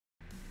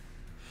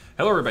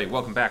Hello everybody,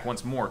 welcome back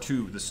once more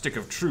to The Stick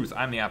of Truth.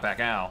 I'm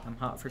TheOutbackAl. I'm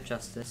hot for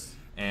justice.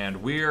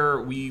 And we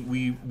are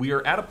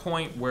at a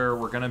point where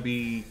we're gonna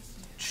be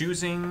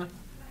choosing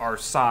our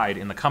side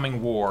in the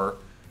coming war,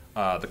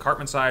 the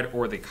Cartman side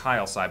or the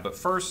Kyle side. But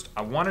first,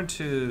 I wanted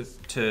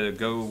to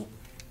go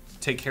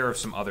take care of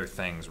some other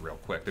things real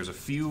quick. There's a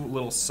few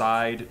little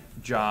side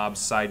jobs,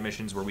 side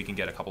missions where we can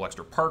get a couple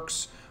extra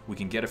perks. We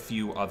can get a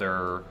few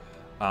other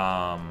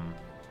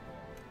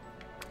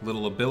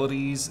little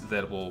abilities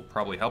that will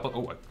probably help us.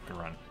 Oh, I can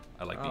run.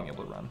 I like being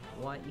able to run.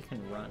 What? You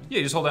can run? Yeah,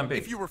 you just hold down B.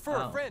 If you refer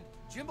a friend,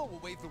 Jimbo will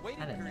waive the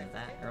waiting I didn't know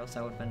that, or else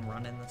I would have been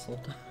running this whole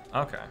time.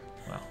 Okay,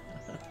 well.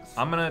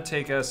 I'm gonna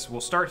take us,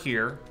 we'll start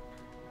here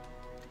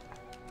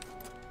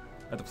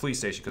at the police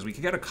station, because we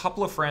could get a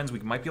couple of friends, we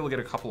might be able to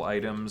get a couple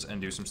items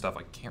and do some stuff.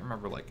 I can't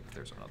remember, like, if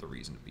there's another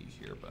reason to be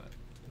here, but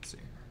let's see.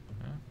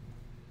 Yeah.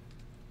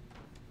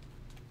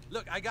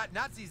 Look, I got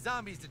Nazi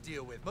zombies to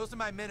deal with. Most of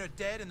my men are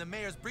dead and the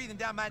mayor's breathing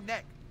down my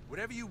neck.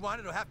 Whatever you want,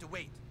 it'll have to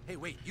wait. Hey,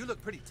 wait, you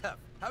look pretty tough.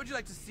 How would you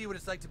like to see what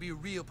it's like to be a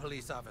real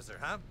police officer,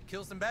 huh?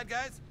 Kill some bad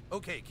guys?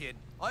 Okay, kid.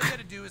 All you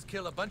gotta do is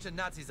kill a bunch of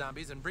Nazi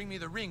zombies and bring me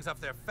the rings off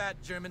their fat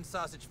German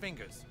sausage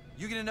fingers.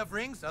 You get enough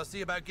rings, I'll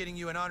see about getting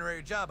you an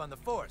honorary job on the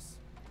force.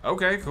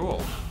 Okay,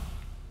 cool.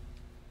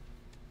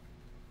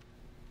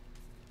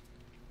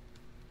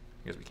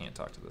 I guess we can't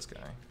talk to this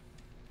guy.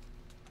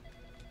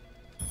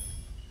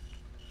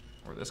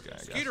 Or this guy, I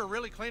guess. Skeeter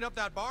really cleaned up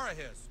that bar of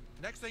his.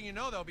 Next thing you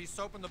know, there'll be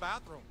soap in the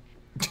bathroom.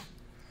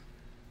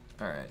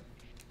 Alright.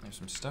 There's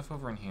some stuff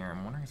over in here.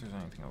 I'm wondering if there's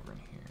anything over in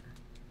here.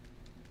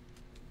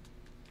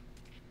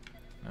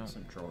 No.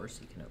 Some drawers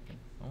you can open.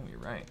 Oh, you're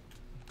right.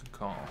 Good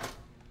call.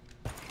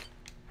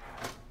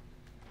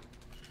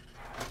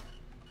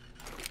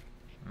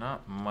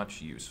 Not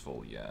much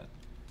useful yet.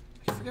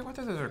 I forget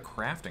whether there's a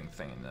crafting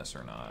thing in this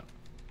or not.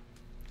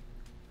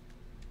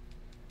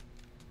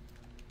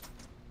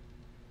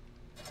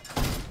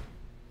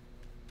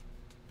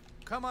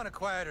 Come on a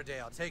quieter day,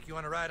 I'll take you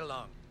on a ride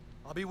along.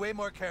 I'll be way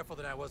more careful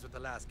than I was with the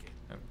last kid.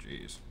 Oh,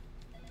 jeez.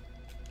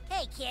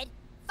 Hey, kid.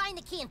 Find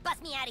the key and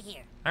bust me out of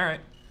here. Alright.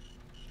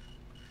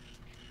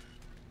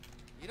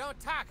 You don't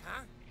talk,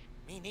 huh?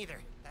 Me neither.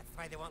 That's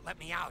why they won't let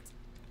me out.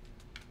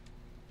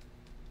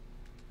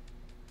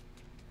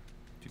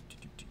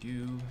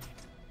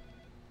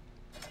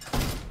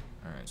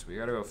 Alright, so we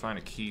gotta go find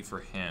a key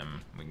for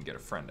him. We can get a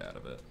friend out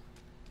of it.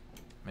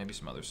 Maybe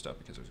some other stuff,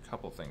 because there's a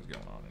couple things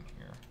going on in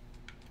here.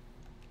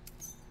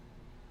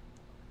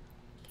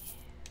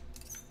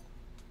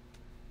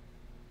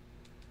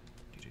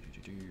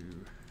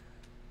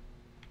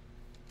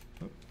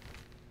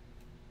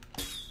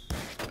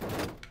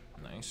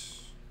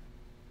 Nice.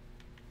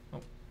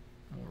 Oh,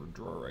 more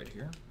drawer right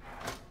here.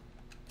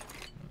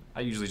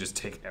 I usually just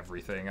take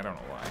everything. I don't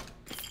know why.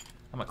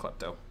 I'm a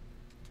klepto.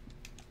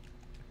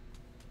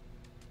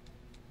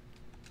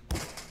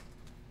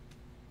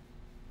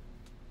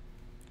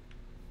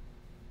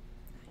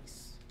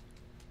 Nice.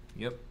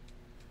 Yep.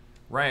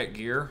 Riot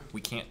gear.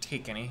 We can't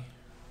take any,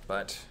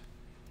 but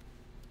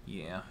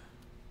yeah.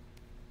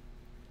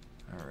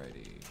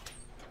 Alrighty.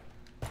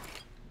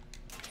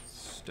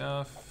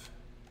 Stuff.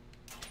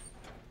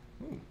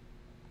 Ooh.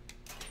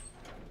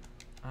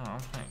 Oh,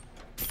 okay.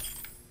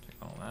 Take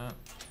all that.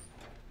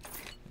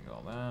 Take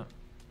all that.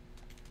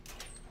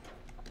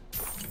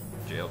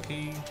 Jail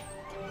key.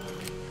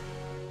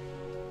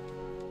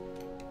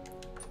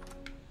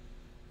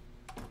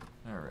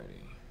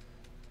 Alrighty.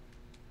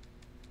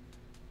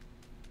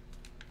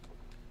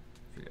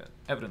 We got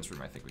evidence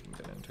room I think we can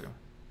get into.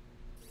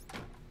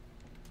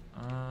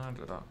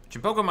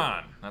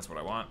 Pokemon! That's what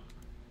I want.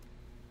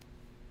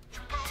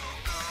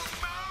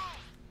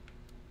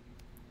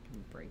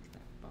 Break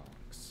that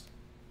box.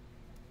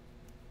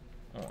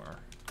 Or...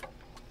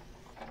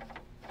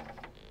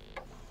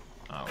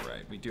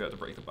 Alright, we do have to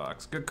break the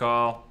box. Good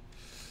call.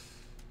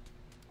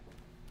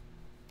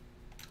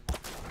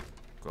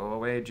 Go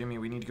away, Jimmy.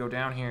 We need to go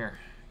down here.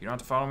 You don't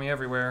have to follow me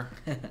everywhere.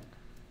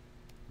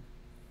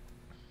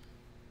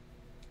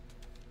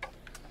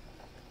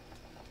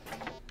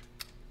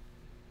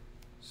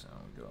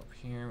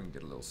 Here, we can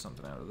get a little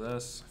something out of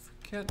this.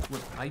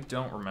 I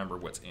don't remember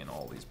what's in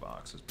all these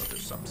boxes, but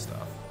there's some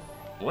stuff.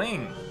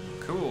 Bling!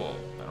 Cool.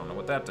 I don't know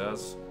what that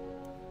does,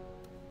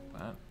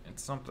 but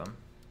it's something.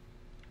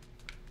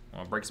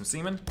 Want to break some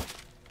semen?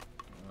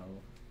 Oh,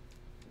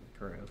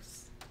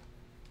 gross.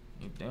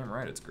 You're damn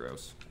right it's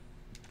gross.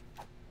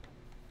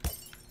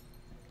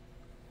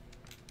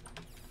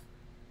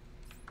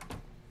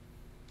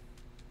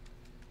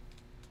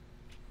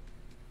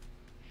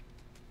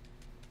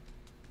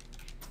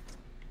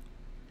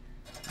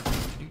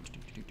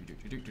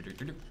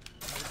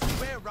 I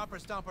swear Rumper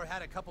Stomper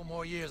had a couple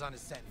more years on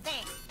his sentence.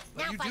 Thanks.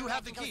 But Now you finally do I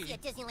have the can go key. see a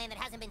Disneyland that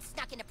hasn't been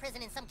stuck into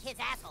prison in some kid's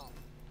asshole.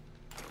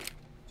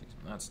 Take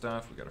some of that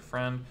stuff. We got a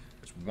friend.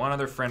 There's one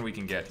other friend we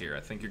can get here. I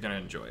think you're gonna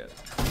enjoy it.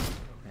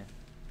 Okay.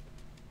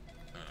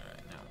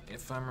 Alright, now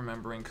if I'm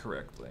remembering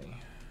correctly,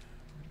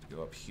 we have to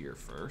go up here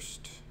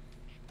first.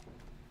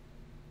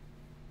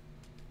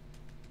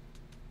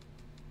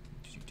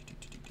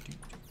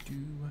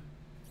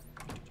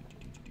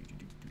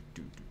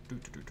 Okay.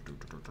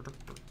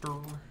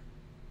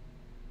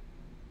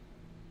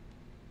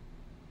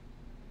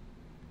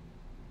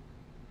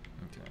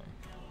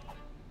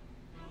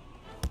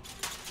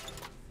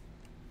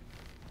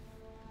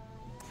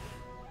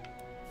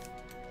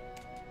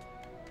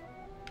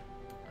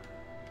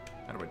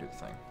 How do I do the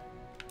thing?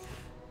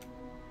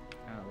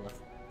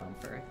 Left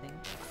bumper, I think.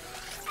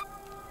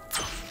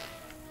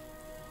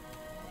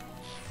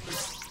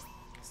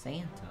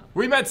 Santa.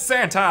 We met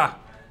Santa!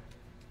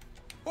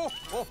 Ho,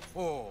 ho,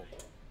 ho.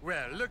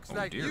 Well, looks Oh,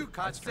 like dear. you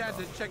caught That's turned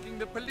Santa off. checking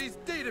the police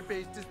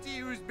database to see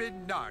who's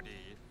been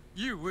naughty.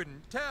 You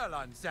wouldn't tell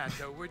on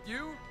Santa, would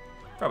you?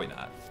 Probably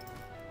not.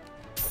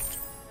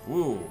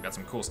 Ooh, got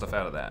some cool stuff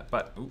out of that.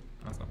 But, ooh,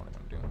 that's not what I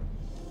want to do.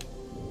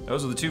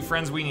 Those are the 2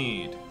 friends we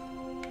need.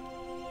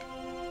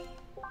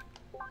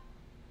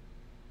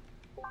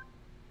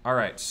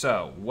 Alright,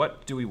 so,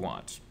 what do we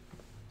want?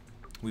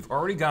 We've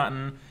already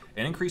gotten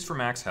an increase for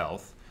max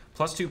health,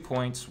 plus 2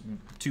 points,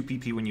 2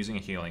 PP when using a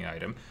healing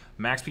item,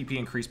 max PP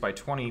increased by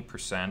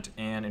 20%,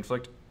 and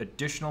inflict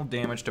additional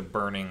damage to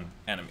burning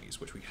enemies,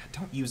 which we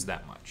don't use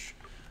that much.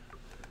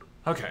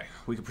 Okay,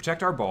 we can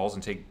protect our balls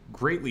and take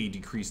greatly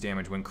decreased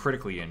damage when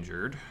critically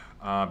injured.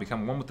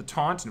 Become 1 with the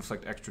taunt,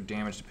 inflict extra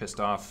damage to pissed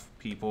off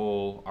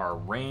people. Our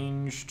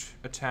ranged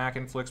attack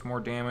inflicts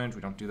more damage.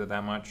 We don't do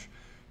that much.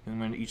 And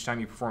when each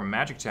time you perform a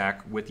magic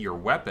attack with your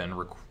weapon,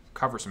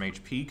 recover some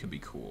HP, could be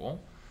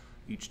cool.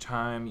 Each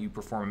time you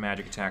perform a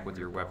magic attack with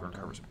your weapon,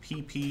 recover some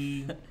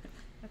PP.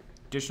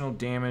 Additional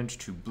damage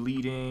to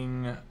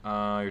bleeding.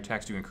 Your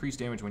attacks do increased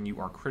damage when you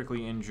are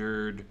critically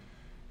injured.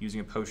 Using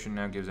a potion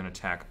now gives an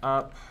attack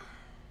up.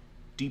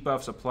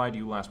 Debuffs applied to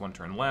you last 1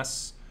 turn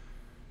less.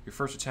 Your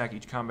first attack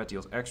each combat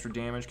deals extra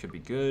damage, could be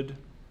good.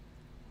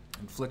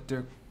 Inflict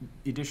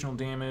additional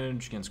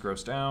damage against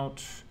grossed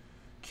out.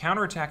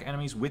 Counterattack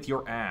enemies with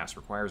your ass,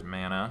 requires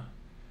mana.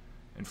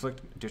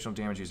 Inflict additional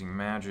damage using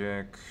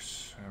magic.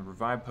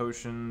 Revive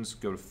potions,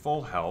 go to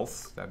full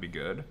health, that'd be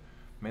good.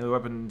 Melee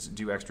weapons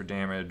do extra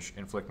damage,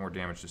 inflict more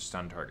damage to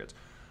stun targets.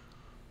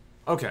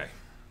 Okay.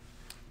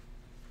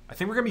 I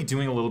think we're going to be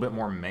doing a little bit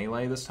more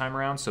melee this time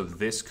around, so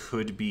this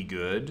could be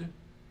good.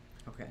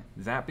 Okay.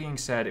 That being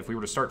said, if we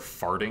were to start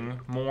farting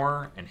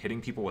more and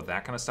hitting people with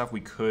that kind of stuff,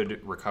 we could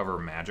recover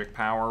magic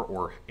power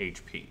or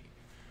HP.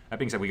 That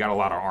being said, we got a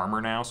lot of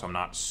armor now, so I'm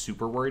not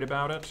super worried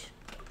about it.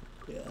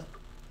 Yeah.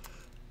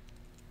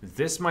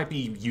 This might be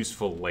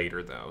useful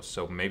later, though,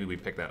 so maybe we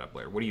pick that up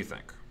later. What do you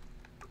think?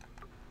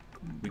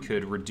 We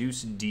could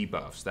reduce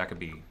debuffs. That could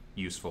be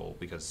useful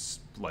because,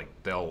 like,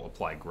 they'll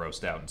apply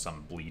grossed out and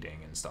some bleeding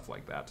and stuff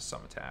like that to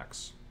some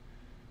attacks.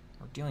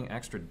 Or dealing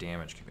extra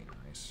damage could be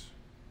nice.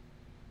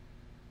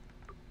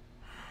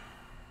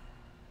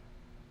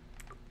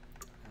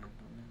 I don't know.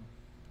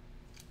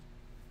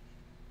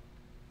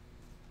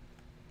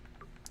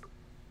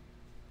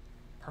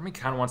 Part of me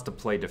kind of wants to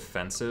play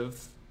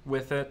defensive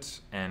with it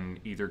and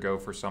either go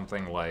for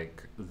something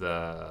like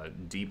the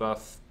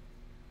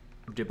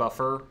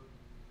debuffer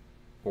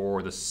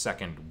or the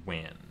second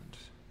wind.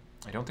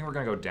 I don't think we're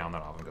going to go down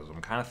that often because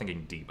I'm kind of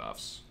thinking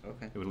debuffs.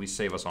 Okay. It would at least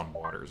save us on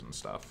waters and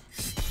stuff.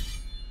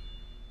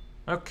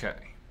 Okay.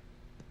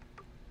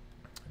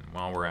 And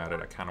while we're at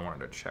it, I kind of wanted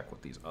to check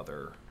what these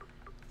other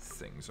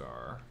things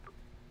are.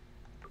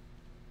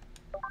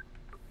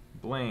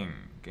 Bling.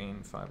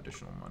 Gain 5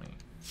 additional money.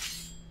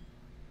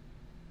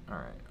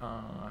 Alright.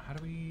 How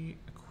do we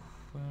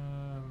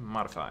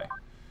modify?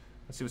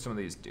 Let's see what some of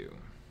these do.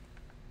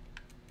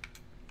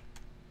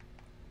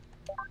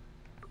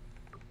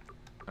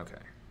 Okay.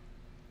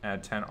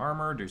 Add 10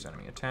 armor, reduce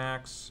enemy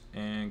attacks,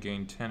 and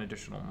gain 10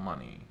 additional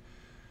money.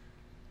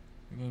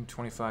 We gain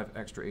 25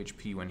 extra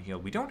HP when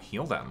healed. We don't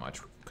heal that much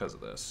because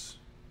of this.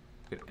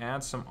 We could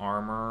add some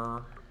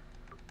armor.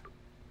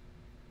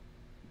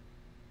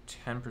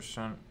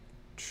 10%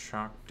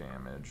 shock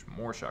damage.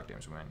 More shock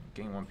damage when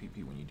gain 1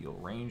 PP when you deal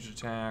ranged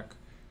attack.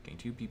 Gain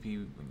 2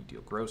 PP when you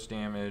deal gross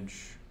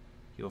damage.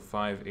 Heal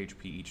 5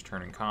 HP each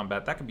turn in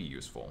combat. That could be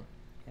useful.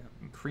 Yeah.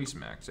 Increase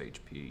max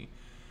HP.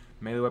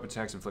 Melee weapon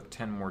attacks inflict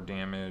 10 more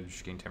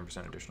damage, gain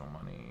 10% additional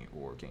money,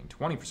 or gain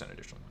 20%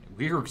 additional money.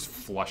 We're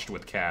flushed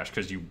with cash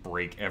because you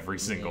break every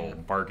single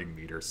barking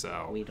meter,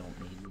 so... We don't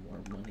need more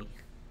money.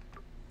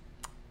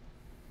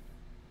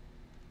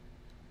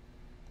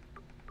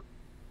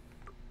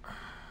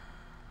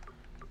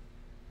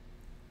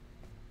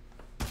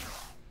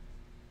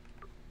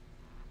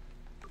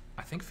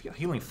 I think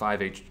healing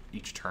 5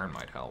 each turn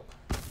might help.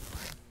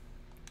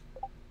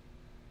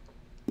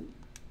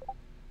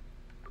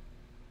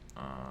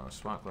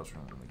 SWAT gloves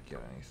don't really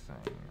get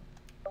anything.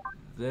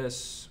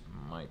 This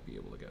might be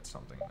able to get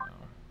something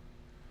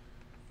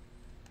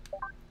now.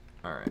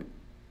 Alright.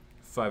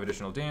 5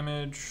 additional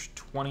damage,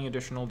 20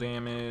 additional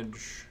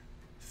damage,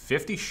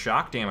 50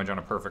 shock damage on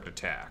a perfect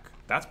attack.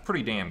 That's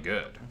pretty damn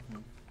good.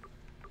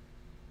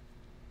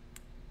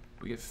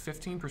 We get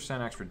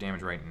 15% extra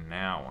damage right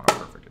now on a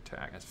perfect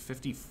attack. That's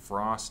 50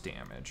 frost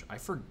damage. I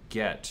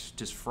forget.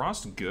 Does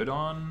frost good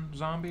on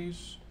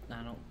zombies?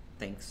 I don't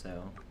think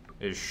so.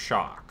 Is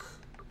shock.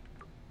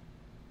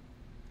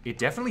 it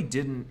definitely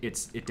didn't.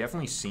 It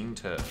definitely seemed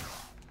to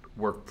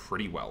work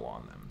pretty well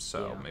on them.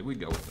 So Yeah. maybe we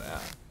go with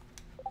that.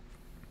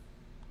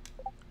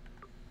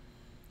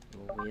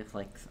 Well, we have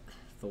like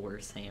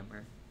Thor's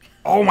hammer.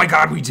 Oh my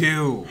God, we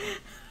do!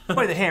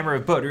 By the hammer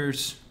of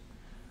butters.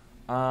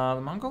 The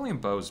Mongolian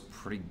bow's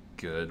pretty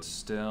good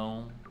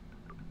still.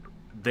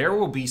 There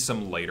will be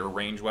some later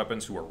range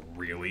weapons who are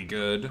really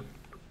good.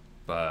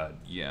 But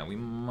yeah, we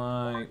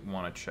might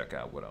want to check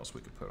out what else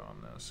we could put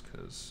on this,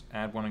 because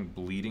add one and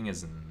bleeding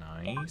is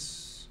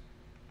nice.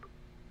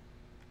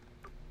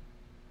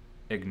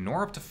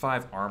 Ignore up to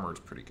 5 armor is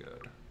pretty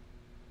good.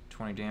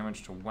 20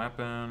 damage to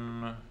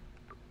weapon.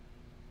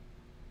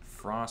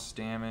 Frost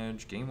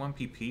damage. Gain 1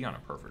 PP on a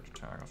perfect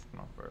attack. That's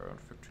not bad.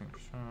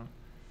 15%.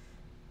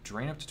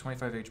 Drain up to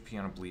 25 HP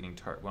on a bleeding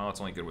target. Well,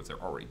 it's only good if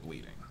they're already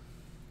bleeding.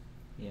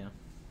 Yeah.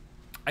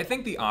 I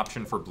think the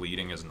option for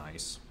bleeding is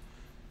nice.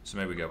 So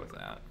maybe we go with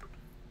that.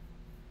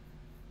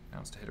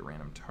 Bounce to hit a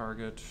random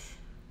target.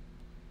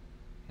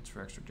 Hits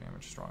for extra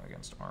damage, strong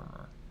against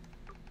armor.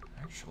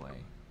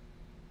 Actually,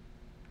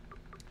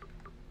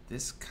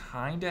 this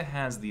kinda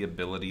has the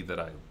ability that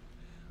I...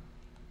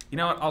 You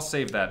know what, I'll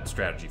save that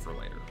strategy for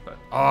later, but...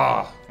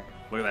 Oh,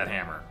 look at that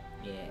hammer.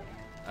 Yeah.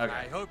 Okay.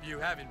 I hope you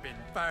haven't been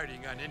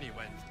farting on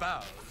anyone's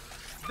bowels.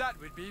 That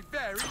would be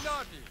very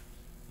naughty.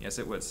 Yes,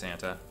 it would,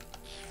 Santa.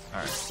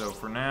 Alright, so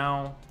for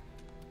now,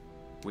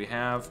 we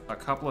have a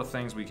couple of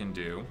things we can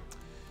do.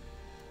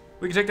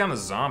 We can take down the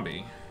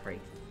zombie.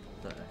 Break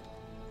the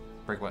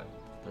Break what?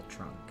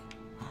 trunk.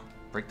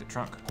 Break the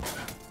trunk.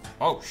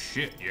 Oh,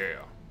 shit,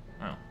 yeah.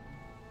 Oh.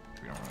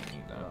 We don't really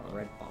need that. but-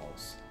 Red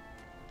balls.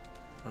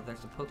 Oh,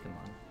 there's a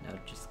Pokemon. No,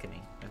 just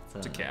kidding. That's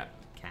It's a cat.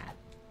 Cat.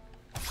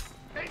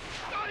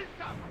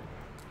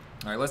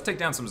 Alright, let's take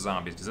down some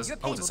zombies, because this... Your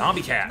Oh, it's a pain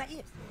zombie will be in cat! my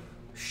ears.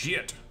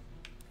 Shit!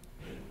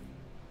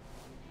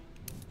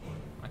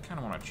 I kind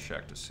of want to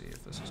check to see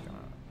if this is going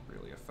to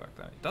really affect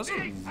that. It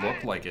doesn't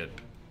look like it...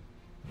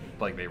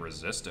 Like they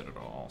resist it at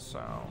all, so...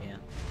 Yeah.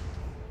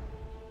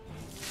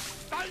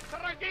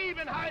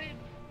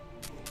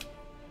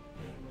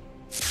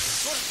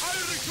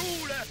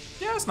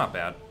 Yeah, it's not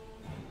bad.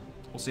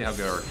 We'll see how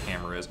good our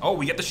hammer is. Oh,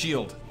 we get the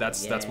shield!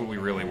 That's what we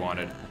really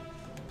wanted.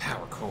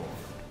 Power core.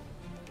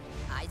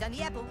 Eyes on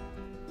the apple.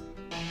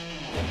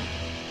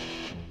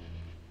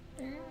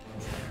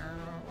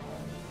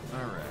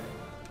 Alright.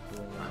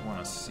 I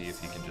want to see if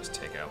he can just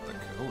take out the...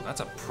 Oh,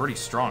 that's a pretty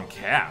strong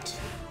cat.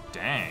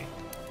 Dang.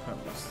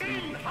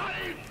 Good idea.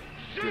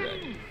 It's been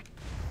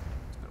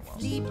a while.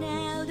 Sleep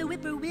now, the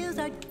whippoorwills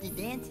are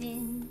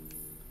dancing.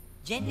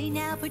 Gently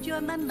now, put your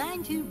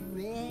mind to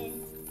rest.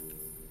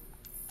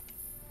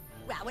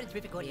 Wow, what a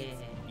terrific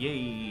audience.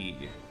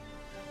 Yay.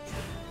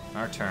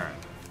 Our turn.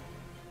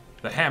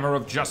 The Hammer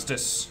of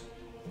Justice.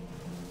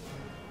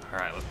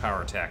 Alright, let's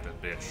power attack this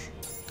bitch.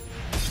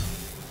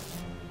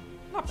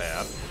 Not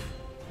bad.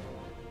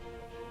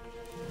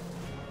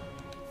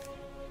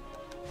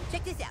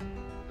 Check this out.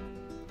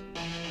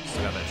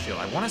 Still got that shield.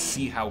 I want to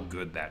see how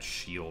good that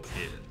shield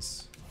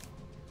is.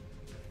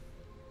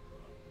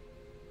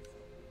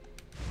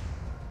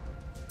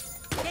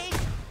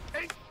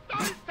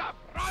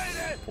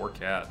 Poor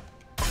cat.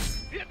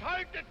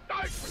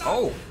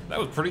 Oh, that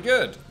was pretty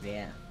good.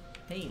 Yeah.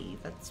 Hey,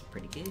 that's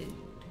pretty good.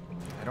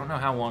 I don't know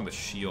how long the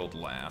shield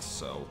lasts,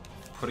 so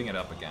putting it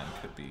up again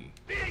could be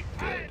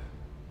good.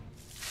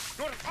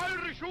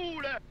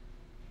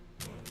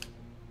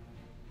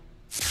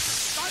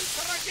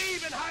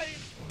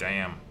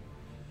 Damn.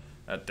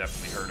 That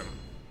definitely hurt him.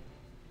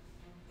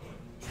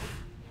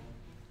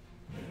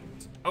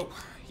 Oh,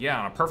 yeah,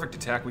 on a perfect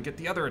attack, we get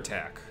the other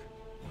attack.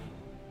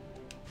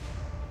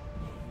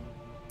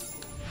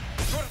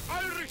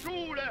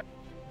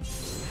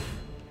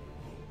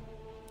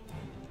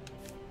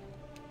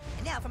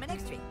 And now for my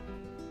next treat.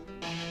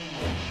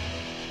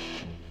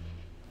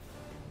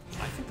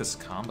 I think this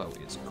combo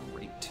is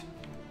great.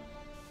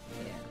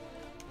 Yeah.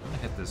 I'm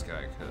gonna hit this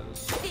guy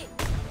because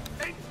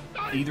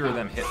either of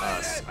them hit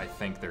us, I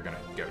think they're gonna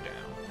go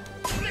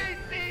down.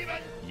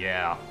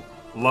 Yeah.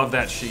 Love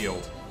that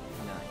shield.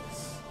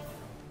 Nice.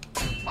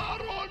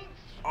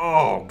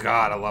 Oh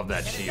god, I love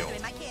that Never shield. better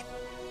in my camp.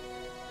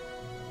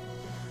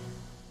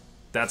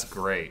 That's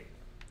great.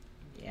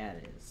 Yeah,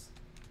 it is.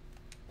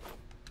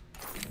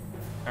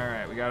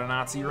 Alright, we got a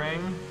Nazi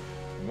ring.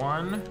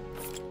 One.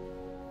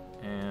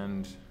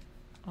 And...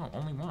 Oh,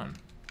 only one.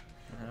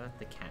 How about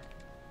the cat?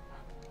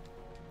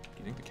 Do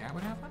you think the cat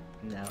would have one?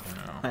 No.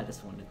 No. I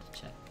just wanted to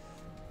check.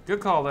 Good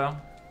call, though.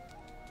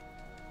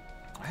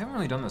 I haven't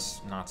really done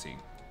this Nazi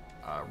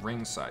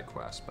ring side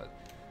quest, but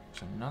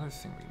there's another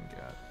thing we can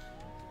get.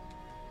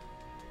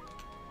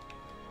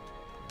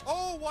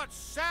 Oh, what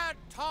sad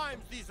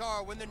times these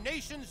are when the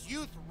nation's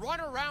youth run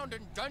around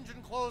in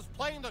dungeon clothes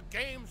playing the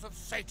games of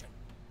Satan.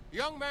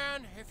 Young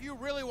man, if you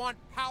really want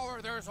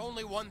power, there's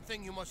only one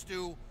thing you must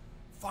do.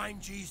 Find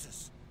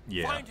Jesus.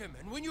 Yeah. Find him,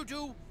 and when you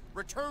do,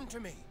 return to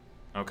me.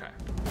 Okay.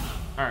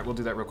 Alright, we'll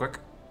do that real quick.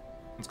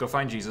 Let's go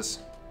find Jesus.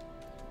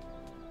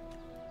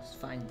 Just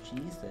find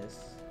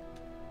Jesus.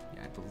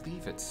 Yeah, I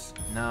believe it's...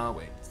 No,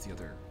 wait, it's the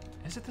other...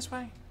 Is it this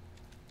way?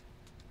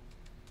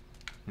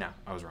 No,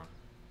 I was wrong.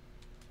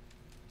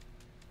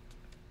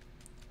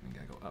 We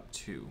gotta go up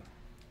 2.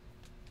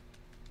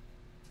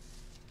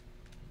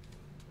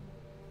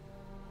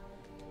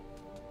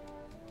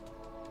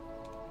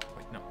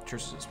 Wait, no,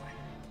 church is this way.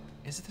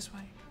 Is it this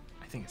way?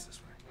 I think it's this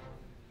way.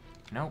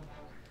 Nope.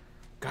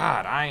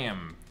 God, I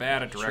am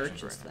bad at directions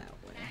Church is right now.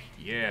 that way.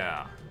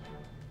 Yeah.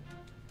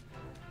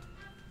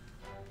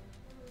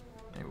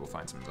 Maybe we'll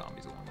find some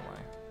zombies along the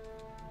way.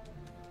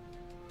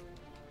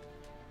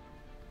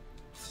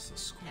 This is the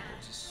school.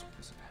 Is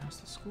it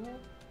past the school?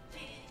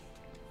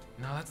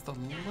 No, that's the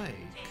lake.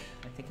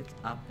 I think it's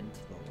up and to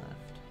the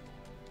left.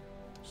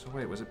 So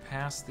wait, was it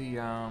past the,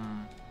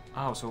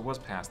 Oh, so it was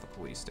past the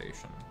police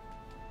station.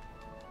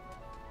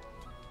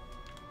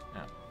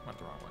 Yeah, went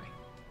the wrong way.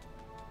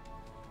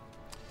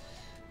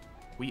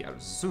 We are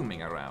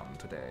zooming around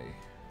today.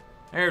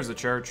 There's the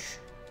church.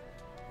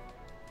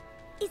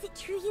 Is it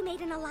true you made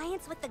an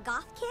alliance with the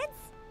goth kids?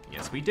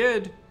 Yes, we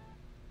did.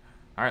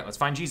 All right, let's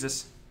find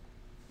Jesus.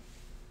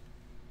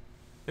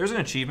 There's an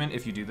achievement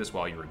if you do this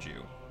while you're a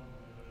Jew.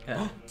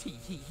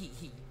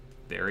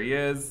 There he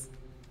is.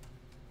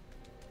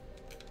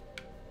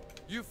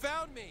 You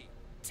found me.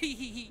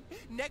 Tee.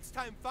 Next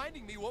time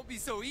finding me won't be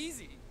so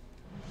easy.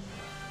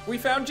 We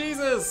found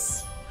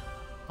Jesus.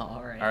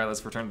 All right. All right,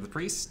 let's return to the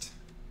priest.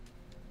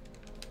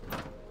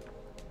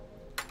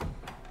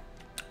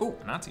 Ooh,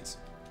 Nazis.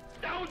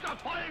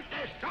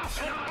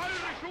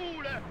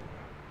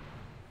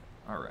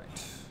 All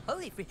right.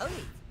 Holy free, holy.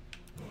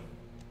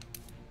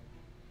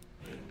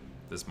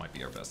 This might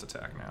be our best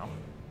attack now.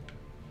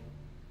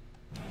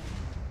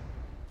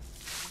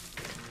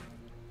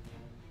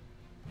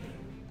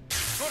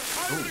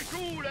 Ooh,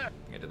 I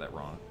think I did that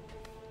wrong.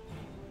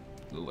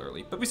 A little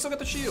early, but we still got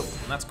the shield,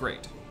 and that's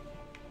great.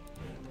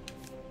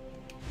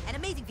 An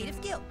amazing feat of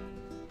skill.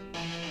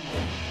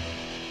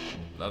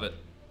 Love it.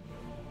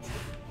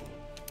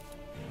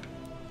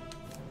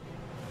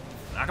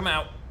 Knock him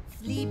out.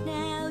 Sleep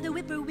now, the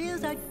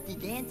whippoorwills are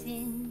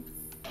dancing.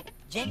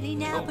 Gently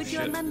now, Oh, put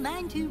shit. your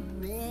mind to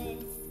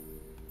rest.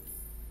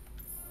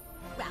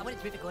 Wow, what a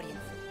terrific audience.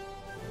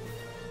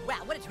 Wow,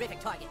 what a terrific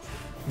target.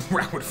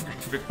 Round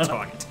with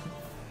target.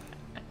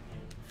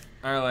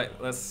 All right,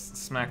 let's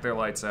smack their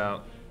lights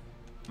out.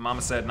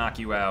 Mama said knock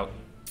you out.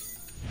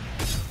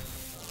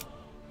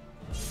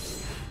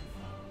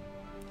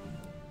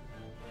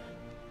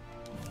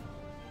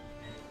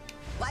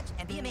 Watch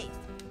and be amazed.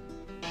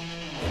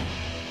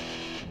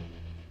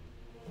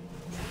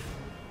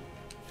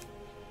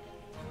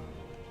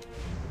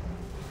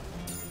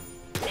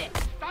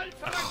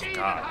 Oh,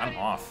 God, I'm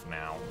off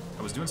now.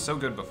 I was doing so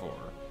good before.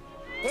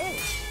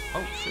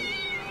 Oh,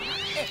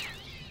 shit.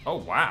 Oh,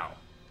 wow.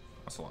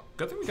 That's a lot.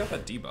 Good thing we got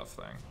that debuff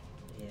thing.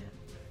 Yeah.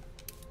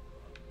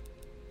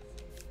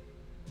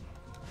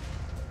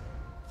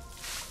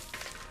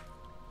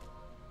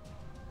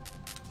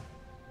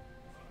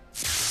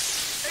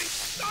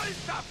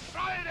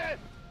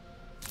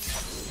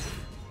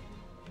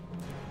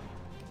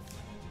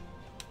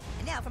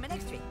 And now for my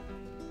next trick.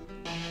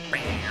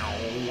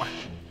 Bow.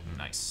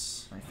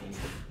 Nice. My favorite.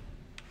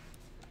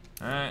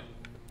 All right.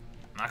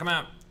 Knock him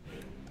out.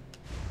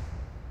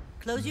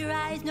 Close your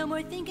eyes, no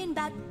more thinking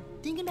about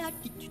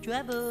your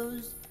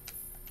troubles.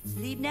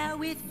 Sleep now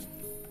with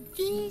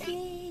Jesus,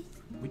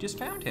 We just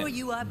found for him.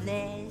 you are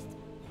blessed.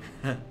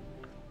 All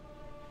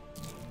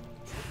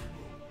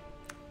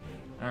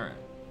right.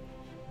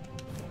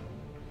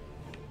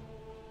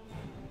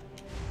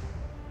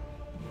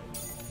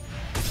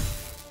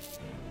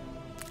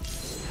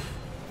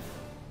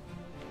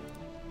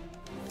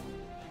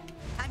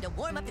 Time to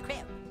warm up the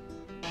crowd.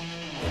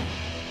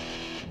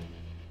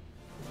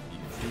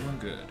 You're doing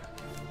good.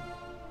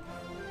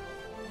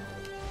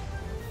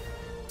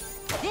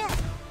 Yeah,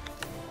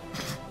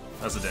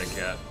 That's a dead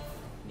cat.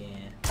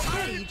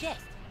 Yeah. sure you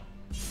jest.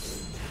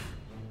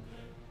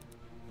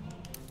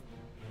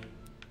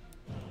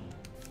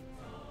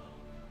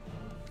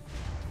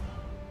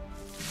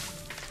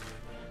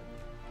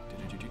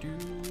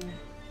 Do-do-do-do-do.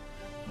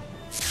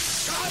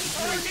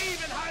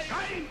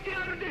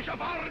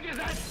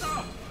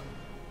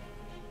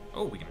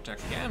 Oh, we can attack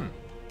again.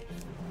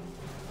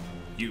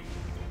 You.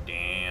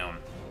 Damn.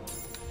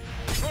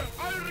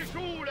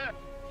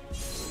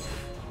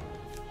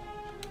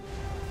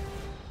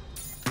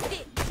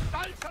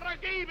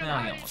 No,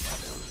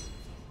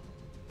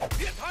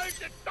 he almost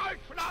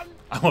got down.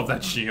 I love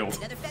that shield.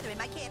 Another feather in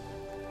my cap.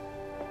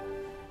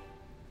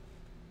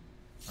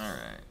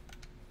 Alright.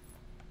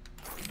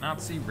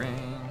 Nazi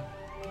ring.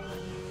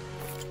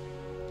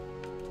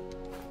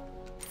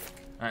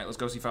 Alright, let's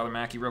go see Father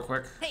Mackey real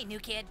quick. Hey, new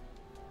kid.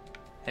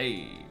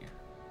 Hey.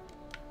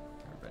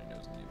 Everybody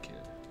knows the new kid.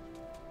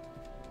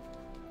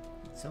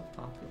 It's so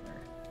popular.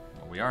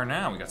 Well, we are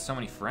now. We got so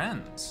many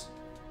friends.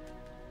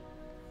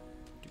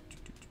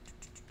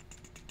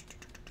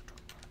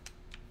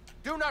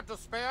 Do not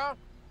despair,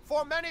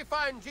 for many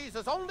find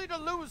Jesus only to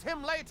lose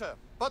him later.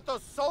 But the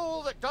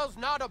soul that does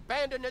not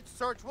abandon its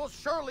search will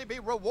surely be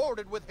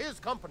rewarded with his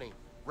company.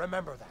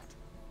 Remember that.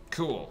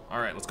 Cool.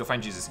 Alright, let's go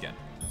find Jesus again.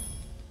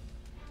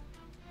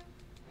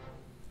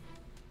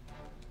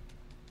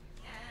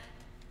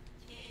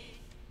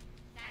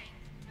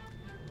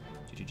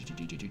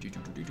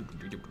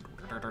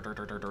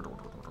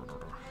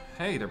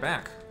 Hey, they're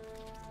back.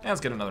 Yeah,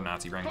 let's get another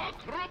Nazi ring.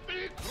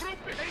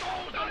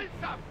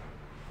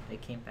 They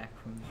came back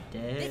from the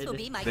dead. This will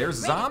be my They're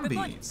greatest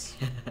zombies.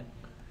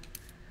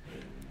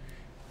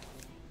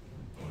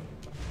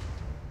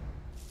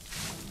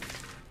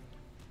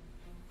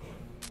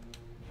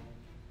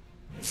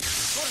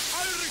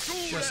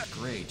 Just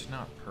great,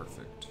 not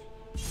perfect.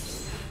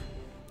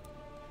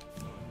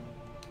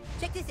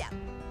 Check this out.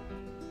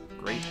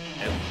 Great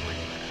every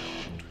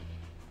round.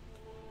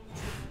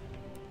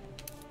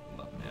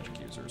 Love magic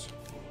users.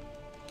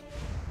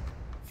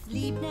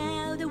 Sleep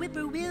now, the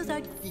whippoorwills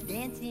are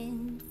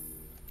dancing.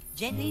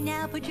 Gently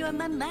now, put your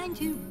mind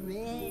to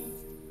rest.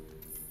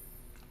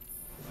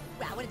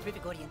 Wow, what a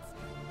terrific audience.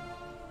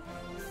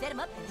 Set them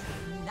up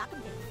and knock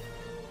them down.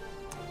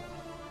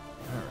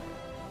 Alright.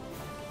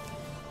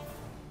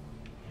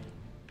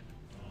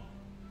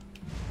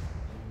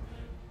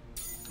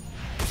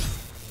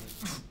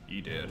 He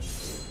did.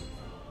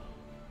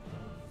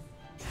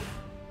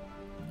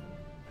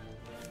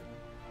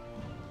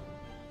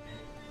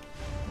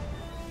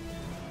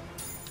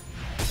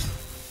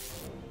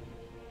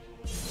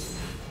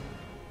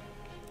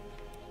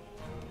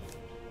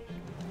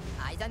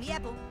 Eyes on the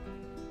apple.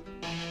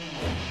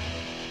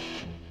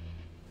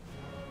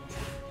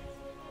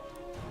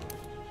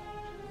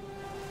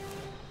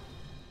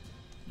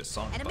 The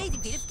song. An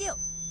amazing feat of skill.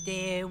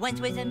 There once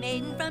was a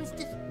maiden from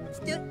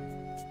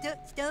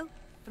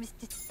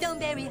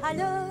Stoneberry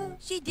Hollow.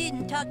 She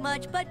didn't talk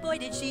much, but boy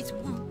did she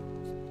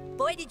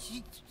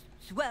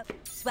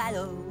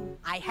swallow.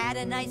 I had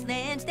a nice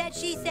lance that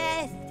she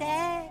says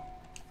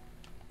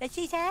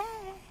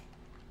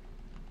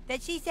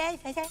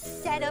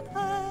set up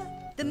her.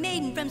 The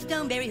maiden from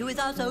Stoneberry, who is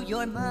also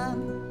your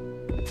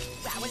mom.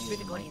 Wow, what a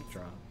terrific audience.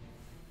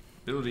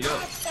 Build it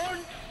up. Is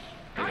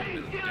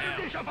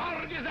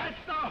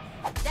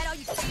that all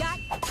you got?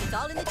 It's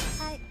all in the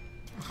type.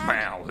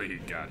 Wow, he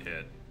got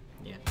hit.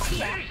 Yeah.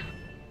 Yeah.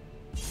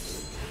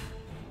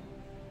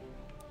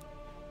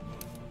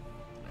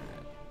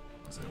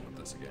 Let's hit with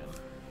this again.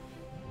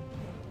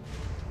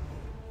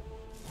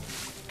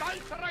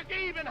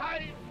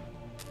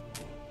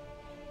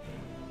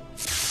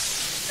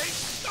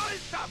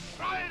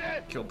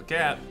 Killed the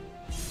cat.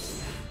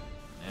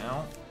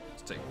 Now,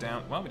 let's take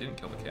down. Well, we didn't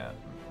kill the cat.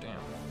 Damn.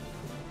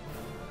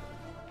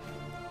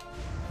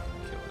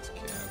 Kill this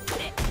cat.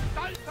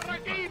 Not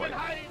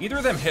quite. Either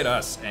of them hit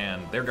us,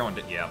 and they're going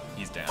to. Yeah,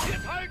 he's down.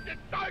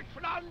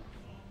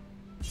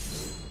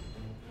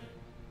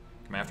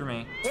 Come after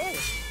me.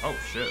 Oh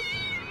shit.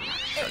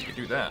 I could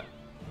do that.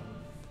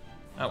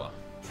 Oh well.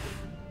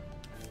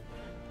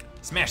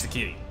 Smash the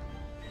kitty.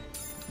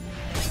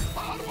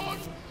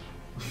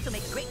 This will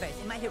make a great verse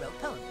in my heroic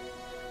poem.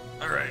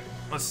 All right,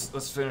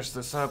 let's finish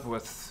this up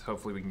with.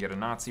 Hopefully, we can get a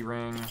Nazi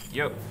ring.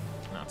 Yep,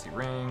 Nazi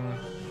ring.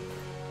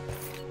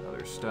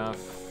 Other stuff.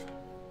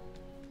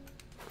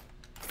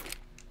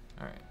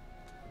 All right.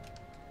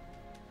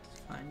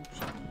 Find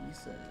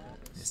Jesus.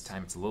 This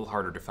time it's a little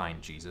harder to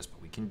find Jesus,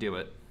 but we can do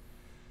it.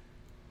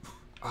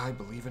 I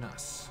believe in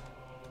us.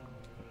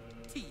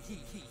 Hee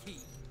hee hee hee.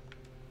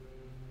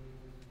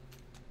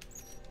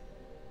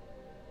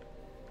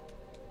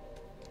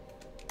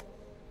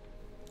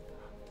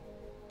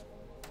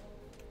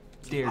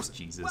 There's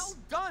Jesus. Well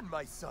done,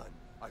 my son.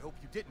 I hope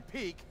you didn't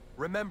peek.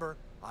 Remember,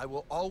 I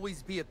will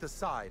always be at the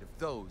side of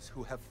those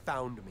who have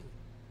found me.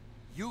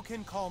 You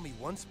can call me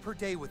once per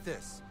day with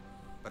this,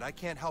 but I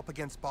can't help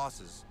against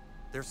bosses.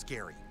 They're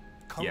scary.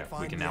 Come Yeah,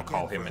 find we can me now again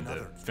call for him in to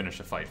another. finish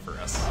a fight for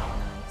us.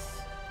 Nice.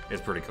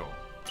 It's pretty cool.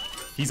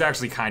 He's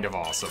actually kind of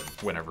awesome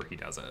whenever he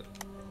does it.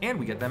 And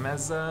we get them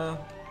as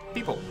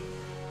people.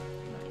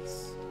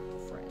 Nice.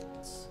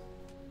 Friends.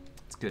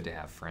 It's good to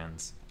have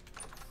friends.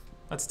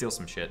 Let's steal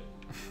some shit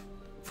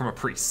from a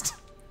priest.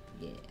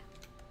 Yeah.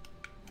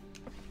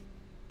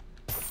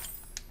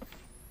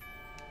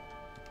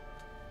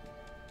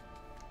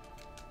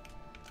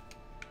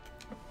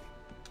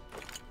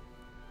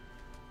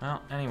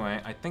 Well,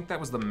 anyway, I think that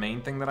was the main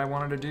thing that I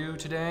wanted to do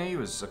today,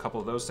 was a couple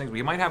of those things.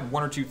 We might have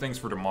one or two things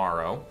for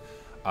tomorrow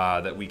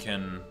that we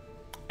can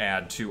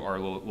add to our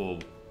little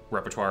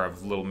repertoire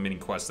of little mini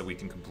quests that we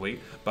can complete.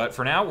 But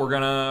for now, we're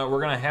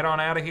gonna head on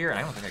out of here. And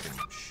I don't think I can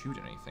shoot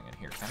anything in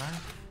here, can I?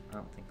 I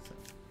don't think so.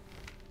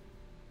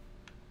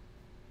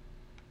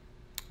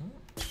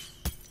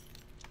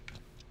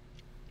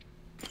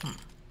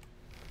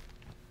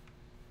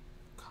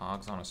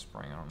 Cogs on a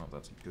spring. I don't know if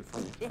that's good for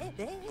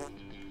anything.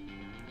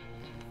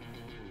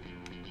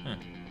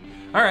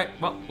 All right,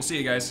 well, we'll see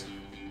you guys.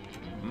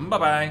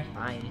 Bye-bye.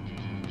 Bye.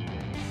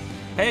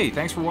 Hey,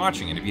 thanks for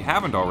watching, and if you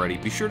haven't already,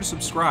 be sure to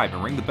subscribe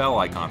and ring the bell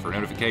icon for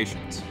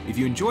notifications. If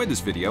you enjoyed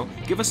this video,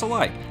 give us a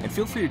like, and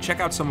feel free to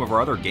check out some of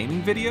our other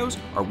gaming videos,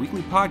 our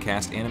weekly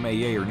podcast, Anime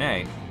Yay or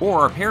Nay,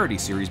 or our parody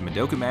series,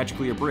 Madoka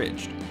Magically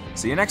Abridged.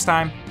 See you next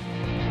time!